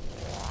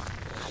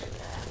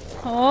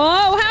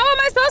 Oh, how am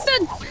I supposed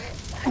to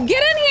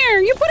get in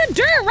here? You put a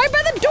dirt right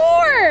by the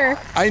door.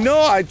 I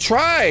know, I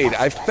tried.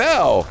 I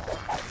fell.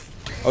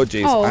 Oh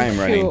jeez, Oh, I am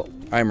running. shoot.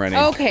 I am running.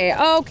 Okay.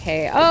 All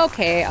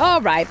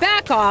right,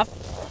 back off.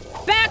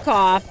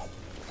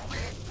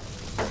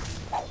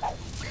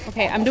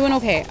 Okay, I'm doing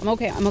okay. I'm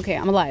okay.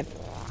 I'm alive.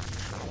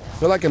 I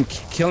feel like I'm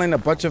killing a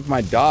bunch of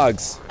my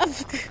dogs.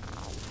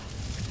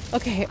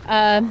 Okay,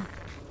 I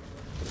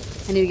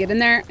need to get in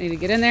there.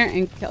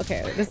 And kill.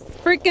 Okay, this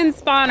freaking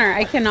spawner.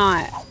 I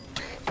cannot.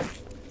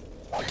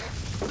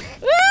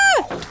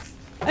 Ah!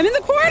 I'm in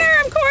the corner.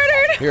 I'm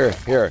cornered.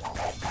 Here.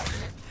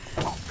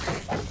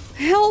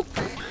 Help.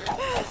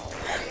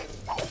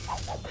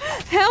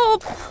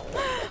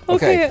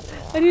 Okay,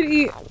 I need to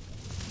eat.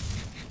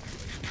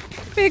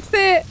 Fix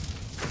it.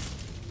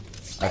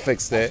 I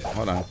fixed it.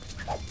 Hold on.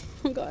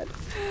 Oh god.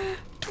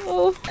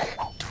 Oh.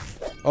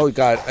 Oh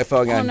god, I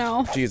fell again.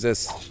 Oh no.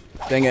 Jesus.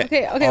 Dang it.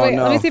 Okay, Oh, wait.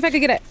 no. Let me see if I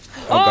can get it.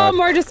 Oh, Oh, God.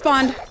 more just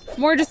spawned.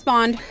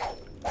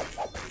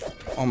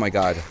 Oh my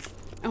god.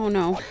 Oh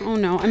no.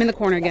 I'm in the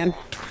corner again.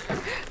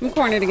 I'm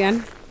cornered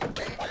again. I'm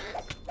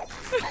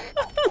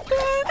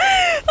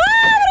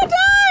gonna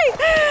die!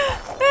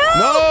 Help!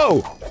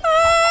 No!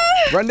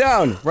 Ah! Run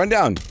down.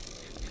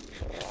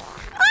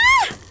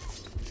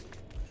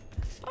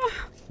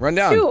 Ah! Run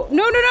down. Shoot.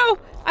 No.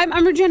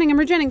 I'm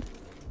regenning.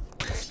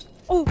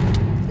 Oh.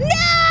 No!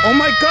 Oh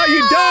my god,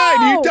 you died!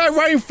 You died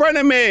right in front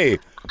of me!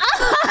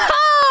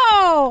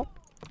 Oh!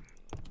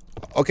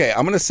 Okay,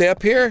 I'm gonna stay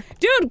up here.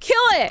 Dude, kill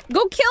it!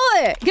 Go kill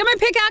it! Get my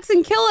pickaxe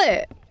and kill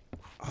it!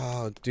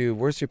 Oh, dude,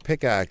 where's your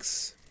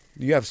pickaxe?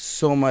 You have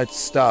so much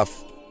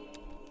stuff.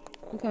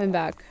 I'm coming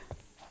back.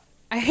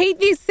 I hate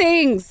these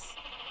things!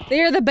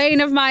 They are the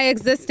bane of my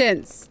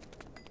existence.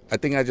 I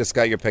think I just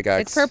got your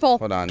pickaxe. It's purple.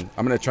 Hold on.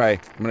 I'm gonna try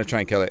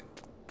and kill it.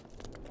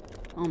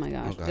 Oh my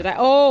gosh. God. Did I?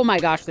 Oh my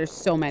gosh, there's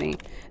so many.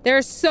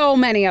 There's so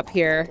many up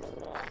here.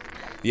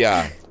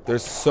 Yeah,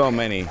 there's so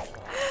many.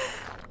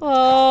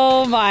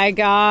 Oh my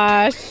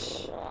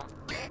gosh.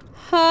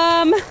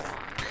 I'm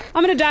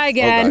gonna die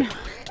again.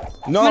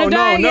 Oh, no, I'm gonna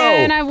die no.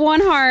 again. I have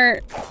 1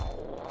 heart.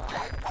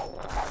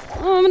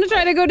 Oh, I'm gonna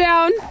try to go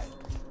down.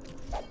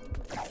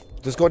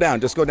 Just go down.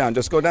 Just go down.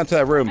 Just go down to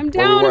that room. I'm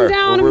down. I'm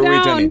down. I'm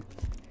down.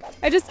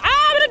 I'm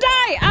gonna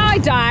die. I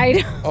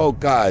died. Oh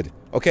God.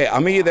 Okay,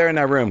 I'll meet you there in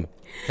that room.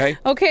 Okay.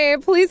 Okay,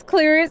 please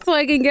clear it so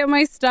I can get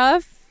my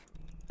stuff.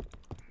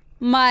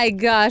 My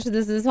gosh,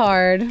 this is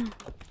hard.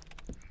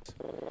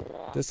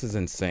 This is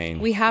insane.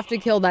 We have to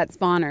kill that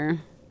spawner.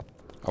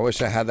 I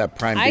wish I had that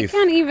prime beef. I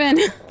can't even.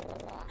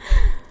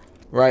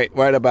 Right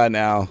about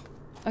now.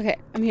 Okay,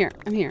 I'm here.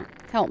 I'm here.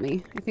 Help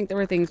me. I think there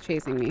were things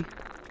chasing me.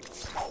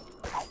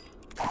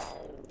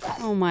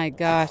 Oh my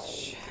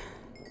gosh.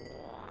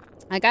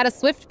 I got a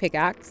swift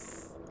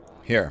pickaxe.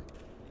 Here.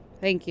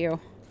 Thank you.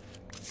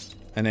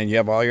 And then you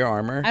have all your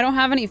armor. I don't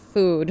have any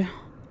food.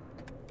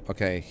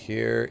 Okay,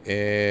 here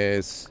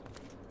is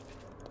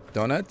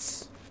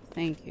donuts.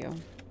 Thank you.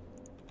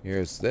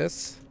 Here's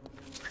this.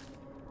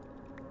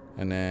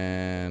 And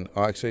then,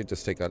 oh, actually,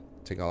 just take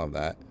all of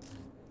that.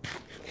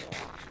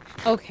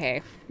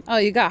 Okay. Oh,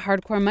 you got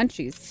hardcore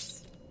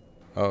munchies.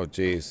 Oh,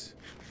 jeez.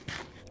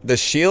 The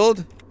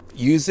shield,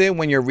 use it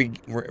when you're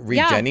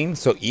regenning,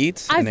 so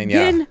eat. I've and then,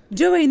 been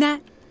doing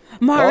that,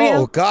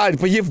 Mario. Oh,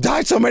 God, but you've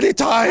died so many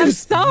times. I'm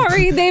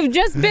sorry. They've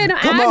just been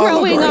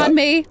aggroing on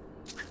me.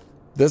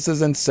 This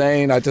is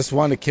insane. I just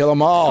want to kill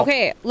them all.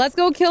 Okay, let's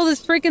go kill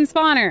this freaking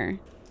spawner.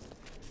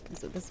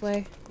 Is it this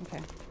way?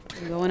 Okay.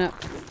 I'm going up.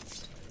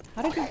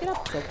 How did you get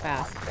up so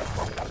fast?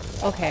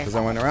 Okay. Because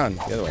I went around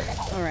the other way.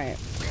 All right.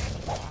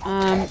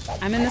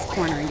 I'm in this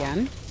corner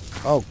again.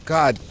 Oh,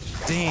 God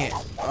damn.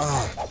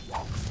 Oh.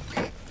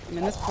 I'm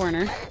in this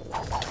corner.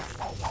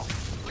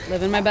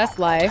 Living my best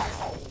life.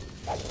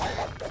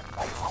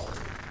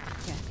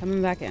 Okay,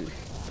 coming back in.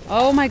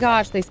 Oh my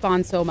gosh, they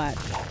spawn so much.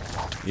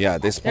 Yeah,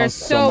 they spawn There's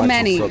so much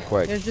many. so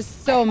quick. There's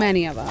just so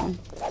many of them.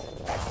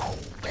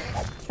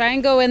 Try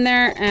and go in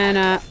there and,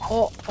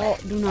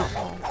 do not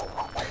fall.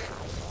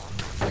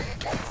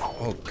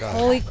 Oh, God.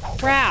 Holy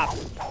crap.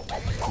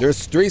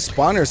 There's 3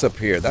 spawners up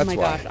here. That's why. Oh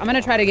my gosh. I'm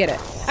gonna try to get it.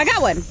 I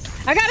got one.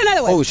 I got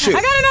another one. Oh, shoot.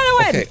 I got another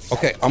one.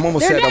 Okay. I'm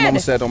almost dead. I'm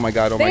almost dead. Oh, my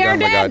God. Oh, my They God. are Oh,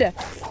 my dead. God.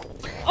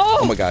 Oh.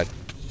 Oh, my God.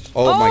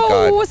 Oh, my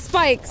God. Oh,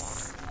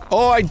 spikes.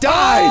 Oh, I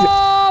died.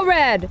 Oh,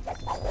 red.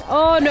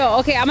 Oh, no.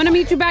 Okay, I'm gonna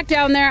meet you back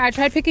down there. I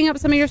tried picking up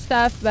some of your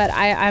stuff, but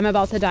I'm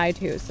about to die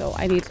too, so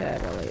I need to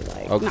really,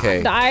 like,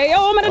 not die.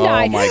 Oh, I'm gonna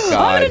die. Oh, my God.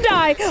 I'm gonna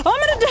die. I'm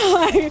gonna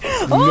die.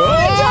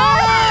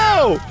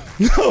 Oh,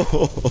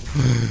 No!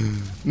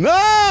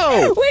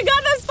 No! we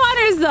got the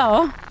spawners,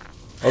 though.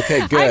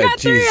 Okay, good. I got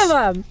Jeez. 3 of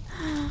them.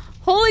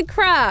 Holy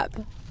crap.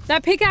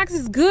 That pickaxe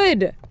is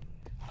good.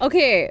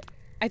 Okay,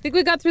 I think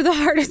we got through the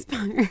hardest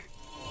part.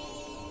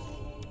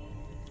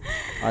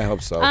 I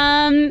hope so.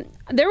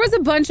 There was a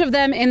bunch of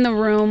them in the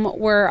room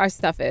where our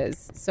stuff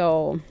is,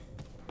 so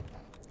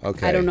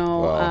okay. I don't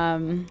know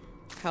well.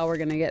 how we're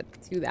gonna get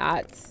to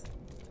that.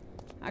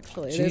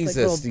 Actually, Jesus,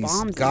 there's like little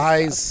bombs. these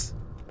guys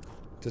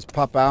just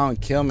pop out and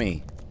kill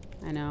me.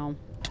 I know,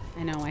 I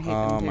hate them too.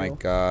 Oh my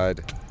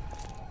God.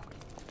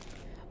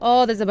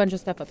 Oh, there's a bunch of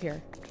stuff up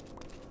here.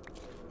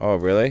 Oh,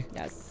 really?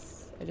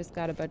 Yes, I just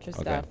got a bunch of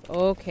stuff.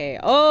 Okay.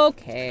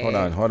 Hold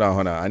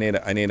on. I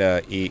need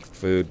to eat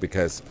food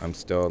because I'm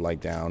still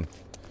like down.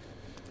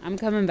 I'm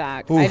coming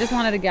back. Oof. I just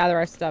wanted to gather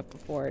our stuff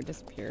before it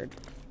disappeared.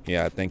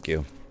 Yeah, thank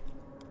you.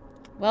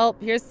 Well,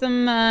 here's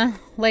some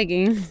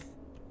leggings.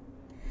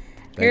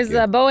 Here's you.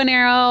 a bow and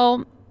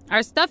arrow.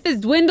 Our stuff is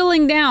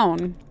dwindling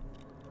down.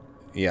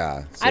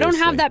 Yeah. Seriously. I don't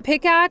have that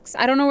pickaxe.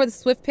 I don't know where the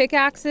swift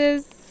pickaxe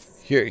is.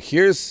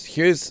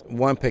 Here's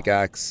one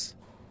pickaxe.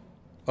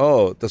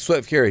 Oh, the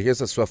swift. Here's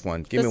a swift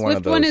one. Give me one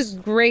of those. The swift one is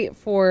great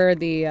for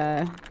the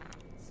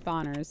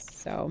spawners,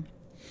 so.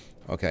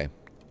 Okay.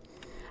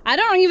 I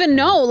don't even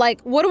know.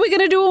 Like, what are we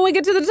gonna do when we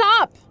get to the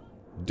top?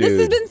 Dude. This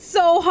has been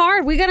so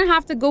hard. We're gonna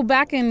have to go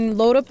back and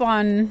load up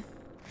on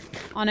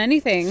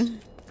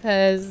anything,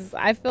 because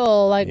I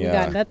feel like we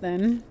got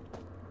nothing.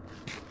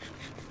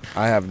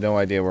 I have no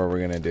idea what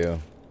we're gonna do.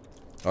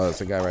 Oh, there's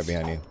a guy right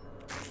behind you.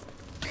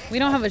 We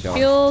don't have a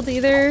shield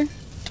either.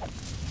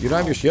 You don't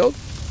have your shield?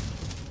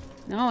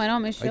 No, I don't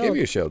have my shield. I gave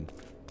you a shield.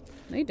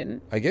 No, you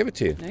didn't. I gave it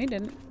to you. No, you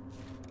didn't.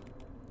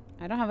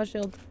 I don't have a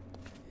shield.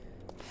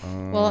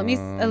 Well,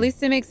 at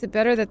least it makes it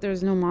better that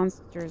there's no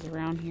monsters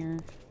around here.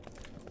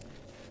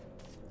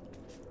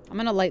 I'm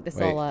gonna light this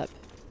all up.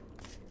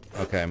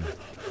 Okay.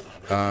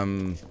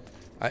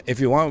 If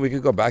you want, we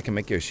could go back and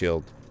make you a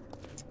shield.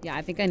 Yeah,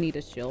 I think I need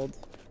a shield.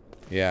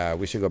 Yeah,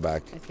 we should go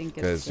back. I think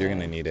because you're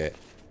gonna need it.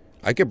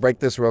 I could break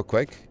this real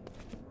quick.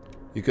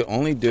 You could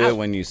only do it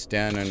when you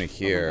stand under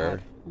here.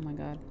 Oh my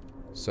god.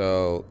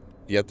 So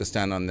you have to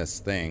stand on this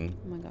thing.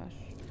 Oh my gosh.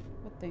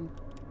 What thing?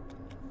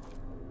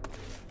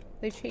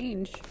 They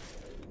change.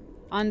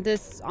 On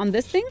this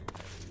thing?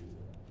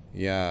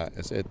 Yeah.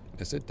 Is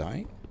it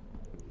dying?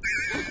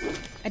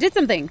 I did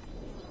something.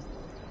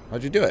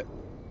 How'd you do it?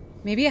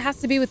 Maybe it has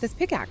to be with this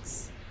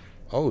pickaxe.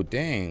 Oh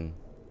dang.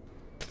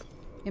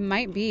 It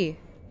might be.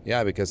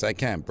 Yeah, because I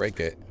can't break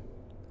it.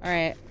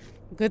 Alright.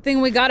 Good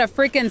thing we got a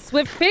freaking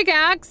swift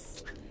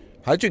pickaxe.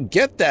 How'd you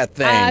get that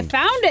thing? I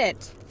found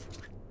it.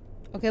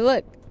 Okay,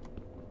 look.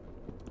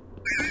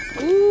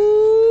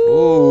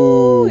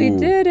 Ooh. We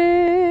did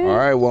it. All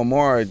right, one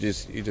more. You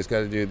just got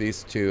to do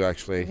these two,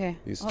 actually. Okay.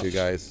 These two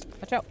guys.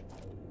 Watch out.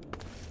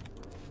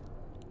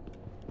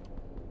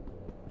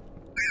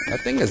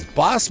 That thing is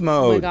boss Oh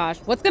mode. my gosh.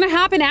 What's going to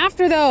happen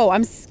after, though?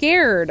 I'm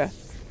scared.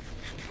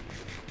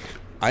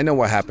 I know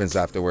what happens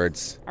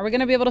afterwards. Are we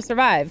going to be able to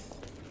survive?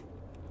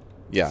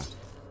 Yeah.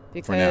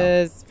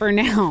 Because for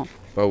now.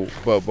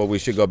 But we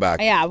should go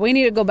back. Yeah, we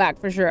need to go back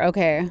for sure.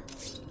 Okay.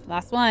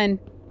 Last one.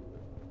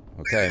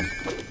 Okay.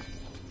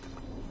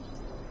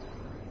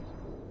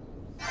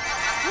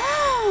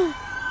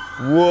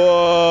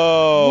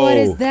 Whoa! What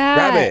is that?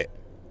 Grab it.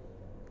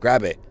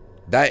 Grab it.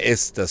 That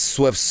is the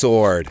swift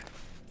sword.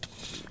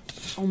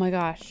 Oh my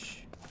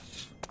gosh.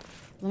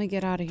 Let me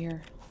get out of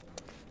here.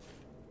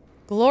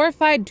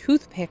 Glorified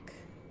toothpick.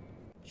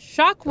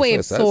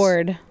 Shockwave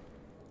sword.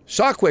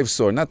 Shockwave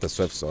sword, not the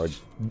swift sword.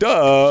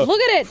 Duh. Look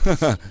at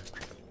it.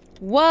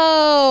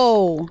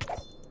 Whoa.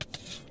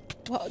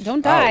 Whoa.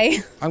 Don't die.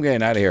 Oh, I'm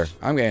getting out of here.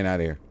 I'm getting out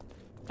of here.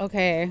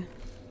 Okay.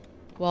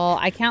 Well,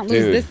 I can't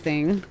lose this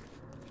thing.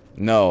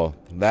 No,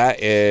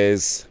 that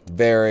is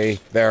very,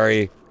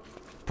 very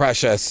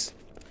precious.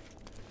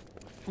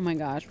 Oh my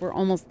gosh, we're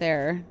almost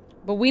there.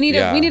 But we need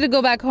to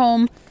go back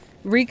home,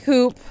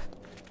 recoup.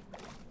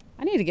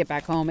 I need to get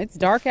back home. It's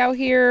dark out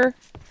here.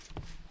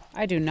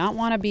 I do not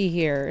want to be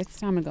here. It's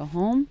time to go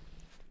home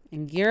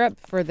and gear up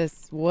for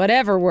this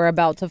whatever we're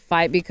about to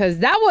fight because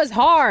that was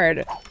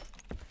hard.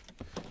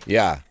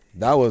 Yeah,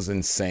 that was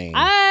insane.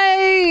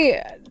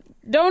 I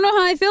don't know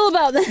how I feel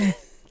about this.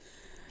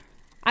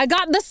 I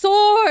got the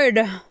sword.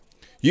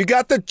 You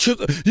got the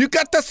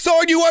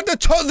sword. You are the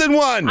chosen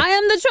one. I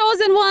am the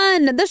chosen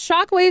one. The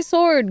shockwave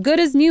sword, good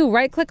as new.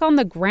 Right click on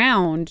the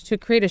ground to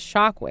create a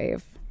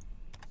shockwave.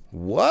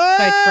 What?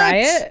 Should I try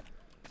it?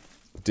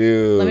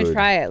 Dude. Let me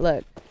try it.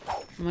 Look.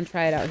 I'm going to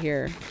try it out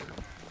here.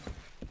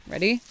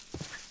 Ready?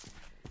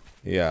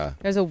 Yeah.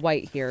 There's a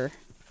white here.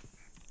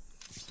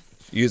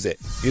 Use it.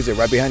 Use it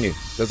right behind you.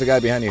 There's a guy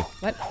behind you.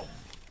 What?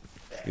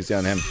 Use it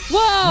on him.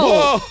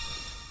 Whoa!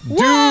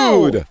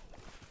 Whoa! Dude!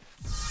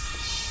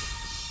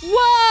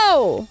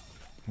 Whoa!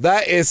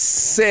 That is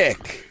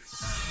sick.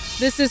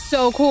 This is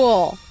so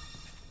cool.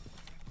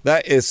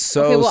 That is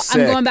so okay, well,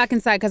 sick. I'm going back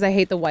inside because I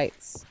hate the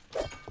whites.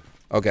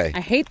 Okay.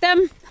 I hate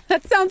them.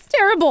 That sounds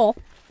terrible.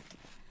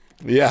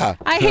 Yeah.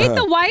 I hate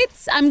the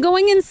whites. I'm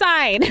going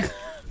inside.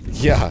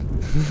 Yeah.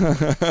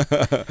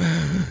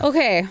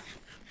 Okay.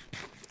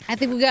 I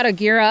think we got to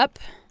gear up.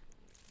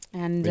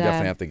 And we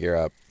definitely have to gear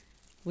up.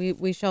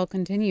 We shall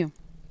continue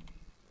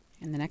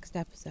in the next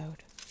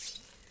episode.